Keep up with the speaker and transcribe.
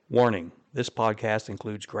Warning, this podcast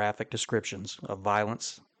includes graphic descriptions of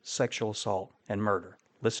violence, sexual assault, and murder.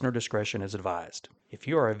 Listener discretion is advised. If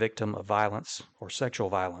you are a victim of violence or sexual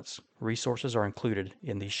violence, resources are included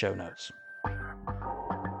in these show notes.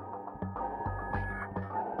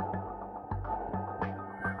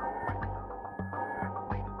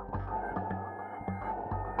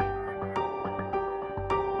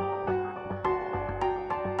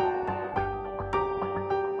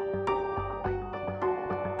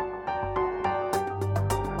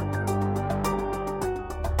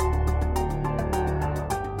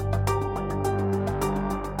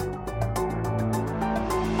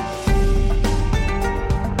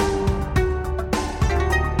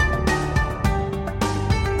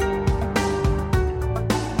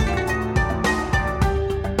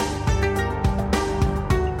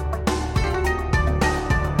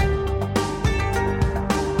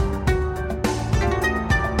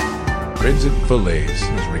 Forensic Fillets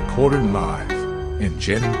is recorded live in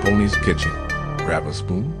Jen and Pony's kitchen. Grab a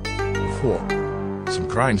spoon, a fork, some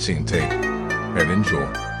crime scene tape, and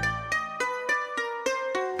enjoy.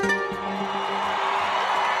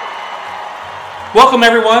 Welcome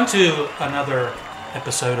everyone to another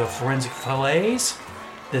episode of Forensic Fillets.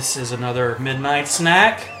 This is another midnight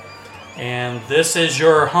snack, and this is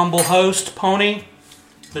your humble host, Pony,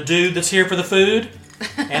 the dude that's here for the food,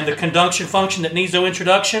 and the conduction function that needs no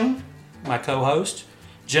introduction. My co-host,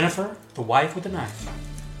 Jennifer, the wife with the knife.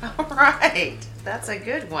 All right. That's a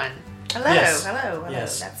good one. Hello. Yes. Hello.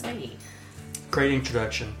 Yes. That's me. Great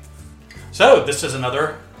introduction. So, this is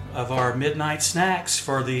another of our midnight snacks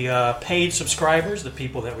for the paid subscribers, the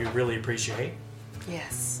people that we really appreciate.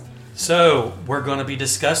 Yes. So, we're going to be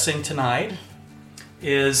discussing tonight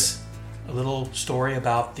is a little story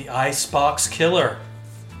about the Icebox killer,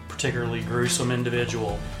 particularly gruesome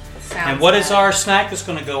individual. And what is our snack that's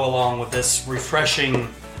going to go along with this refreshing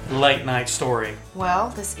late night story? Well,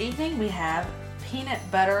 this evening we have peanut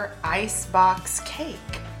butter icebox cake.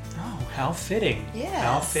 Oh, how fitting. Yes.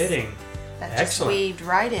 How fitting. That Excellent. just weaved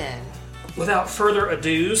right in. Without further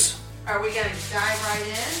ado, Are we going to dive right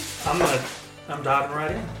in? I'm diving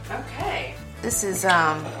right in. Okay. This is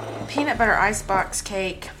peanut butter icebox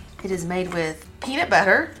cake. It is made with peanut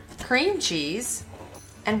butter, cream cheese,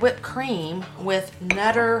 and whipped cream with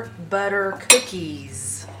Nutter Butter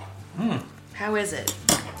cookies. How is it?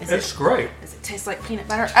 It's great. Does it taste like peanut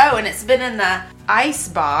butter? Oh, and it's been in the ice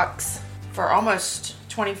box for almost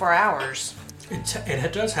 24 hours.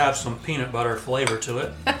 It does have some peanut butter flavor to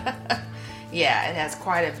it. Yeah, it has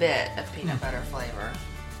quite a bit of peanut butter flavor.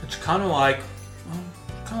 It's kind of like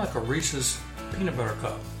a Reese's peanut butter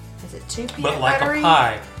cup, Is it too peanut but like buttery? a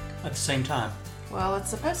pie at the same time. Well, it's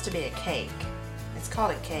supposed to be a cake. It's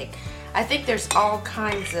called a cake. I think there's all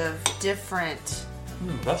kinds of different...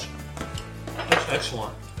 That's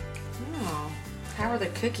excellent. Oh, how are the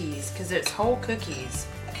cookies? Because it's whole cookies.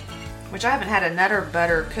 Which I haven't had a Nutter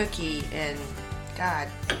Butter cookie in, God,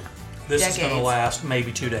 This decades. is going to last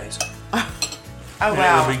maybe 2 days. Oh, And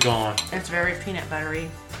wow. it'll be gone. It's very peanut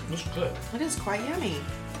buttery. It's good. It is quite yummy.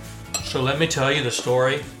 So let me tell you the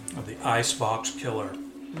story of the Icebox killer.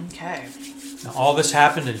 Okay. Now, all this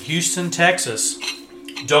happened in Houston, Texas.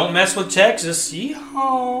 Don't mess with Texas.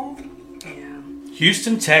 Yeehaw. Yeah.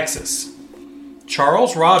 Houston, Texas.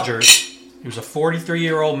 Charles Rogers, he was a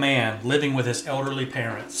 43-year-old man living with his elderly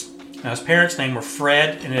parents. Now, his parents' name were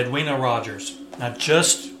Fred and Edwina Rogers.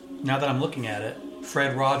 Now that I'm looking at it,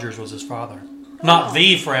 Fred Rogers was his father. Not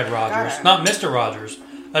the Fred Rogers, Got it. not Mr. Rogers,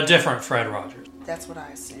 a different Fred Rogers. That's what I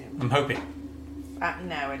assume. I'm hoping.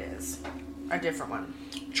 No, it is. A different one.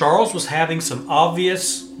 Charles was having some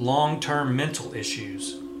obvious long-term mental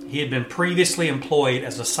issues. He had been previously employed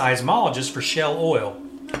as a seismologist for Shell Oil,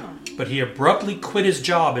 but he abruptly quit his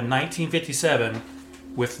job in 1957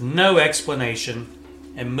 with no explanation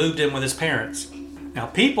and moved in with his parents. Now,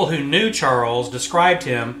 people who knew Charles described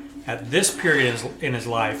him at this period in his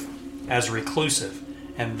life as reclusive,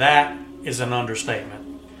 and that is an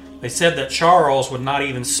understatement. They said that Charles would not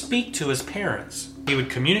even speak to his parents. He would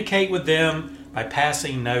communicate with them by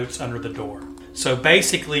passing notes under the door. So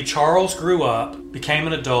basically, Charles grew up, became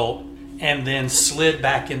an adult, and then slid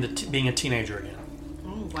back into being a teenager again. Oh,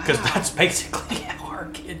 wow. Because that's basically how our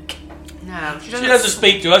kid... No, She doesn't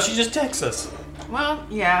speak to us, she just texts us. Well,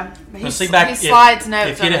 yeah. He If- slides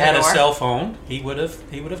notes If he'd under have had the a door. cell phone, he would have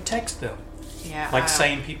texted them, Yeah. like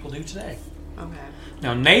sane people do today. Okay.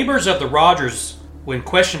 Now, neighbors of the Rogers, when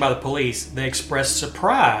questioned by the police, they expressed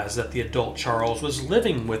surprise that the adult Charles was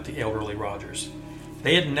living with the elderly Rogers.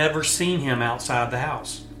 They had never seen him outside the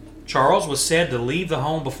house. Charles was said to leave the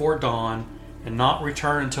home before dawn and not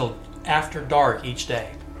return until after dark each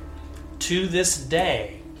day. To this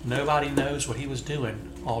day, Nobody knows what he was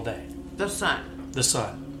doing all day. The son. The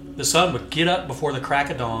son. The son would get up before the crack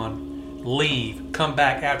of dawn, leave, come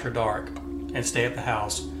back after dark, and stay at the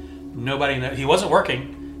house. Nobody knows. He wasn't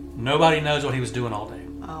working. Nobody knows what he was doing all day.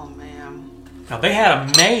 Oh, man. Now, they had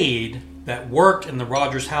a maid that worked in the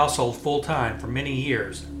Rogers household full-time for many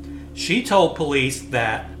years. She told police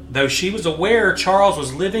that though she was aware Charles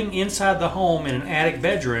was living inside the home in an attic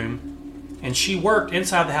bedroom, and she worked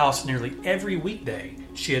inside the house nearly every weekday,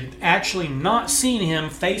 she had actually not seen him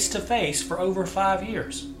face-to-face for over 5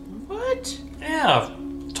 years. What? Yeah,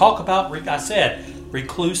 talk about, I said,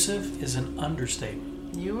 reclusive is an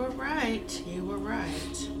understatement. You were right. You were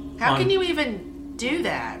right. How can you even do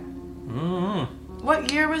that? Mm-hmm.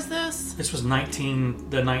 What year was this? This was the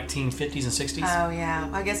 1950s and 60s. Oh, yeah.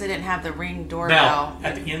 I guess they didn't have the Ring doorbell. Now,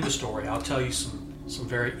 at the end of the story, I'll tell you some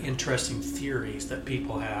very interesting theories that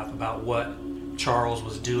people have about what Charles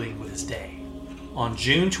was doing with his day. On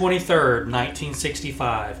June 23rd,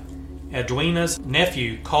 1965, Edwina's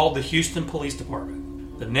nephew called the Houston Police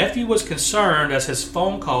Department. The nephew was concerned as his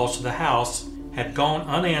phone calls to the house had gone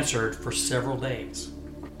unanswered for several days.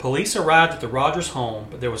 Police arrived at the Rogers home,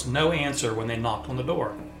 but there was no answer when they knocked on the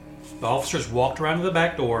door. The officers walked around to the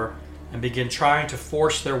back door and began trying to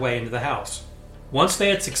force their way into the house. Once they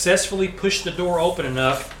had successfully pushed the door open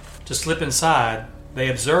enough to slip inside, they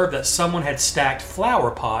observed that someone had stacked flower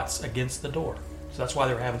pots against the door. So that's why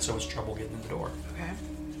they were having so much trouble getting in the door. Okay.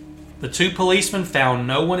 The two policemen found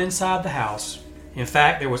no one inside the house. In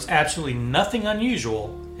fact, there was absolutely nothing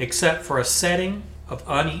unusual except for a setting of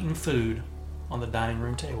uneaten food on the dining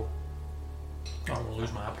room table. I don't want to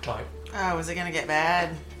lose my appetite. Oh, is it going to get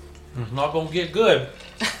bad? It's not going to get good.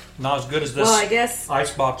 Not as good as this Well, I guess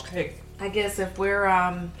icebox cake. I guess if we're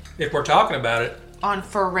If we're talking about it, on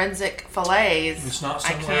forensic fillets, it's not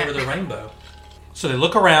somewhere over the rainbow. So they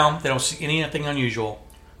look around. They don't see anything unusual.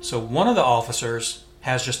 So one of the officers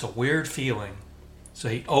has just a weird feeling. So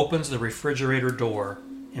he opens the refrigerator door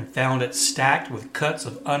and found it stacked with cuts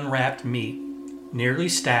of unwrapped meat, nearly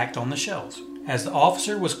stacked on the shelves. As the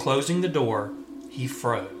officer was closing the door, he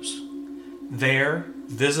froze. There,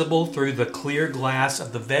 visible through the clear glass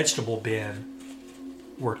of the vegetable bin,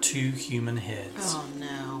 were two human heads. Oh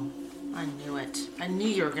no. I knew it. I knew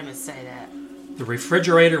you were going to say that. The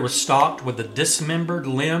refrigerator was stocked with the dismembered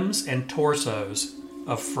limbs and torsos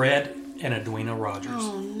of Fred and Edwina Rogers.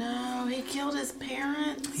 Oh no, he killed his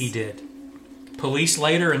parents? He did. Police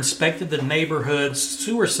later inspected the neighborhood's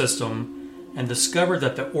sewer system and discovered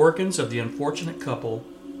that the organs of the unfortunate couple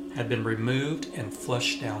had been removed and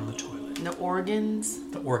flushed down the toilet. The organs?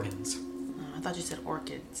 The organs. Oh, I thought you said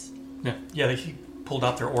orchids. Yeah, they pulled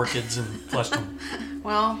out their orchids and flushed them.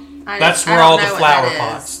 Well, that's where all the flower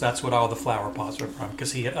pots. That's what all the flower pots are from,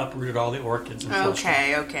 because he had uprooted all the orchids and flushed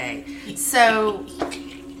them. Okay. So,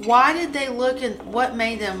 why did they look and what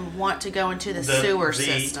made them want to go into the sewer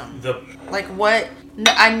system? Like what?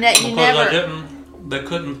 They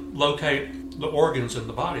couldn't locate the organs in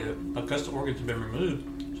the body because the organs had been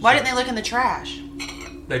removed. Why didn't they look in the trash?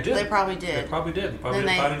 They did. They probably did. They probably didn't find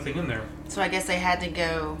anything in there. So I guess they had to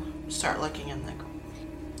go start looking in the...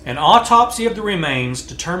 An autopsy of the remains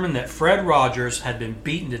determined that Fred Rogers had been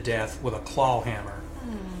beaten to death with a claw hammer,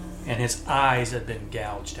 and his eyes had been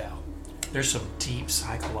gouged out. There's some deep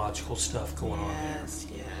psychological stuff going on there.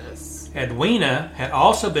 Yes. Edwina had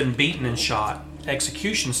also been beaten and shot,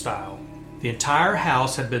 execution style. The entire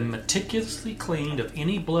house had been meticulously cleaned of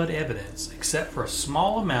any blood evidence, except for a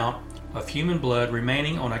small amount of human blood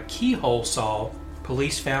remaining on a keyhole saw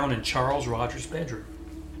police found in Charles Rogers' bedroom.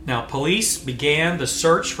 Now, police began the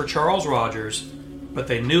search for Charles Rogers, but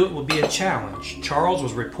they knew it would be a challenge. Charles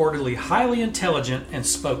was reportedly highly intelligent and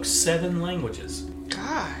spoke 7 languages.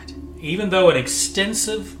 God. Even though an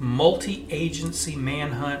extensive multi-agency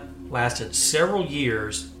manhunt lasted several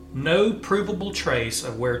years, no provable trace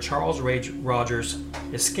of where Charles Rogers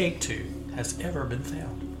escaped to has ever been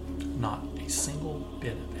found. Not a single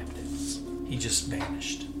bit of evidence. He just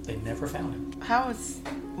vanished. They never found him.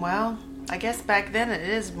 Well, I guess back then it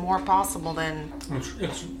is more possible than...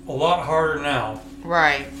 It's a lot harder now.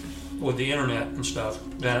 Right. With the internet and stuff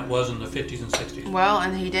than it was in the 50s and 60s. Well,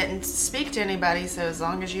 and he didn't speak to anybody, so as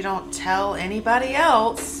long as you don't tell anybody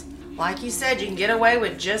else, like you said, you can get away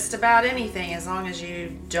with just about anything as long as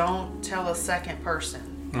you don't tell a second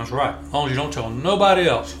person. That's right. As long as you don't tell nobody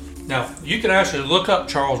else. Now, you can actually look up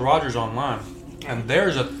Charles Rogers online, and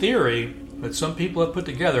there's a theory that some people have put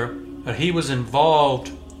together that he was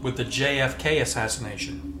involved with the JFK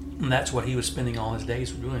assassination. And that's what he was spending all his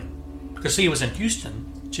days doing. Because he was in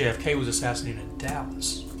Houston, JFK was assassinated in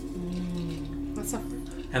Dallas. That's a...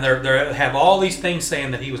 And they have all these things saying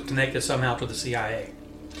that he was connected somehow to the CIA.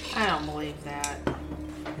 I don't believe that.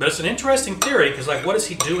 But it's an interesting theory because, like, what is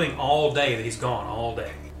he doing all day that he's gone all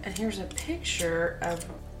day? And here's a picture of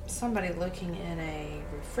somebody looking in a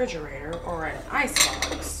refrigerator or an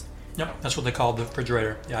icebox. Yep, that's what they call the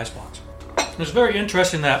refrigerator, the icebox. And it's very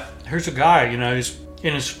interesting that here's a guy, he's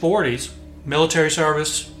in his 40s, military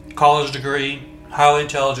service, college degree, highly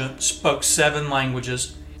intelligent, spoke 7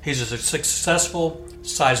 languages. He's a successful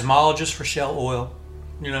seismologist for Shell Oil.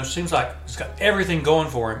 Seems like he's got everything going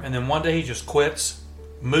for him. And then one day he just quits,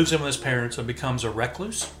 moves in with his parents, and becomes a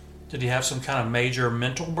recluse. Did he have some kind of major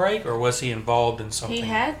mental break, or was he involved in something? He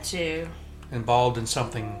had to. Involved in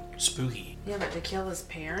something spooky. Yeah, but to kill his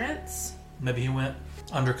parents? Maybe he went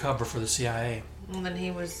undercover for the CIA. Well, then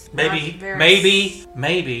he was Maybe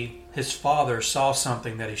his father saw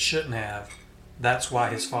something that he shouldn't have. That's why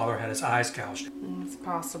his father had his eyes gouged. It's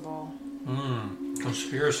possible.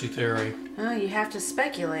 Conspiracy theory. Oh, you have to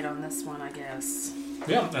speculate on this one, I guess.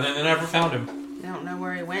 Yeah, and then they never found him. You don't know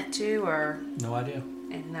where he went to, or... No idea.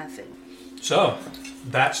 And nothing. So,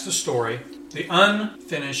 that's the story. The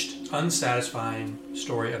unfinished, unsatisfying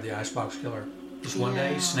story of the Icebox Killer. Just one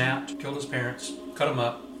day, he snapped, killed his parents, cut them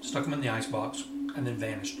up, stuck them in the icebox, and then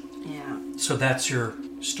vanished. Yeah. So that's your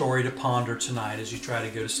story to ponder tonight as you try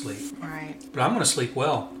to go to sleep. Right. But I'm going to sleep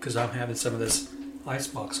well because I'm having some of this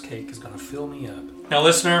icebox cake is going to fill me up. Now,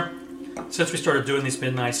 listener, since we started doing these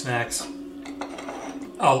midnight snacks,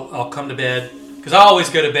 I'll come to bed because I always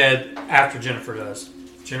go to bed after Jennifer does.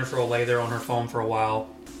 Jennifer will lay there on her phone for a while.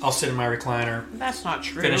 I'll sit in my recliner. That's not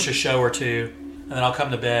true. Finish a show or two, and then I'll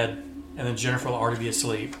come to bed, and then Jennifer will already be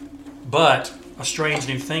asleep. But a strange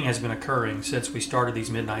new thing has been occurring since we started these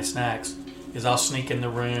midnight snacks. Is I'll sneak in the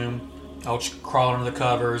room, I'll crawl under the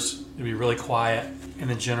covers, it'll be really quiet, and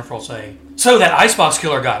then Jennifer will say, "So that Icebox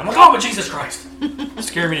Killer guy." I'm like, "Oh, Jesus Christ!"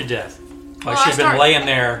 Scare me to death. Like she's been laying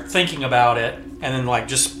there thinking about it, and then like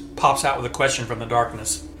just pops out with a question from the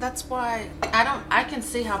darkness. That's why I can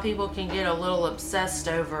see how people can get a little obsessed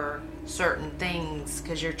over certain things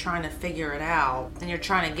because you're trying to figure it out and you're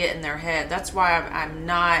trying to get in their head. That's why I'm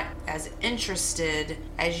not as interested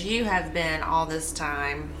as you have been all this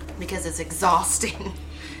time because it's exhausting.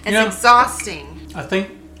 It's exhausting. I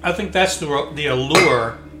think that's the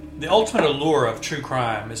allure. The ultimate allure of true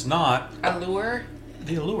crime is not allure.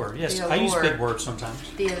 The allure, yes. I use big words sometimes.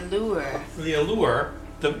 The allure. The allure.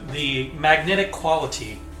 The magnetic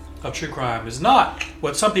quality of true crime is not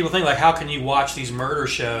what some people think. Like, how can you watch these murder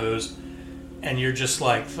shows and you're just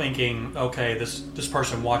like thinking, okay, this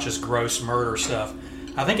person watches gross murder stuff.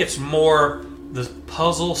 I think it's more the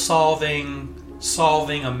puzzle solving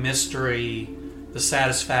a mystery, the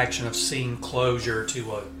satisfaction of seeing closure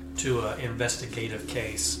to a investigative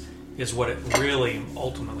case is what it really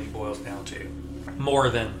ultimately boils down to, more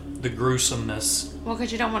than the gruesomeness. Well,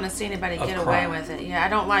 because you don't want to see anybody get away with it. Yeah, I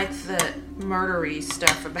don't like the murdery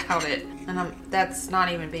stuff about it, and that's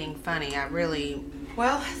not even being funny.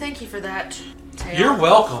 Well, thank you for that tale. You're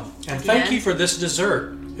welcome, and thank you for this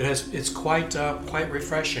dessert. It's quite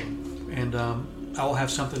refreshing, and I will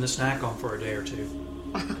have something to snack on for a day or two.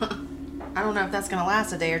 I don't know if that's going to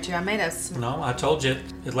last a day or two. I made No, I told you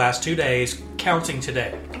it lasts 2 days, counting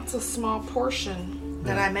today. It's a small portion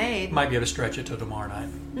that I made. Might be able to stretch it till tomorrow night.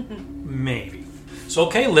 Maybe. So,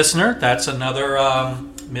 okay, listener, that's another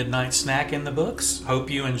midnight snack in the books. Hope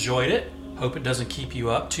you enjoyed it. Hope it doesn't keep you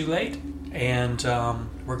up too late. And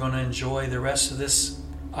we're going to enjoy the rest of this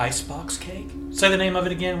icebox cake. Say the name of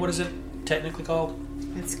it again. What is it technically called?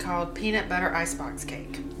 It's called peanut butter icebox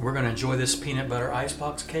cake. We're going to enjoy this peanut butter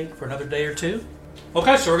icebox cake for another day or two.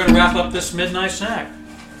 Okay, so we're going to wrap up this midnight snack.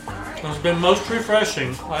 All right. It's been most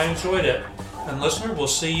refreshing. I enjoyed it. And listener, we'll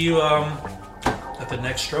see you at the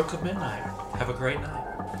next stroke of midnight. Have a great night.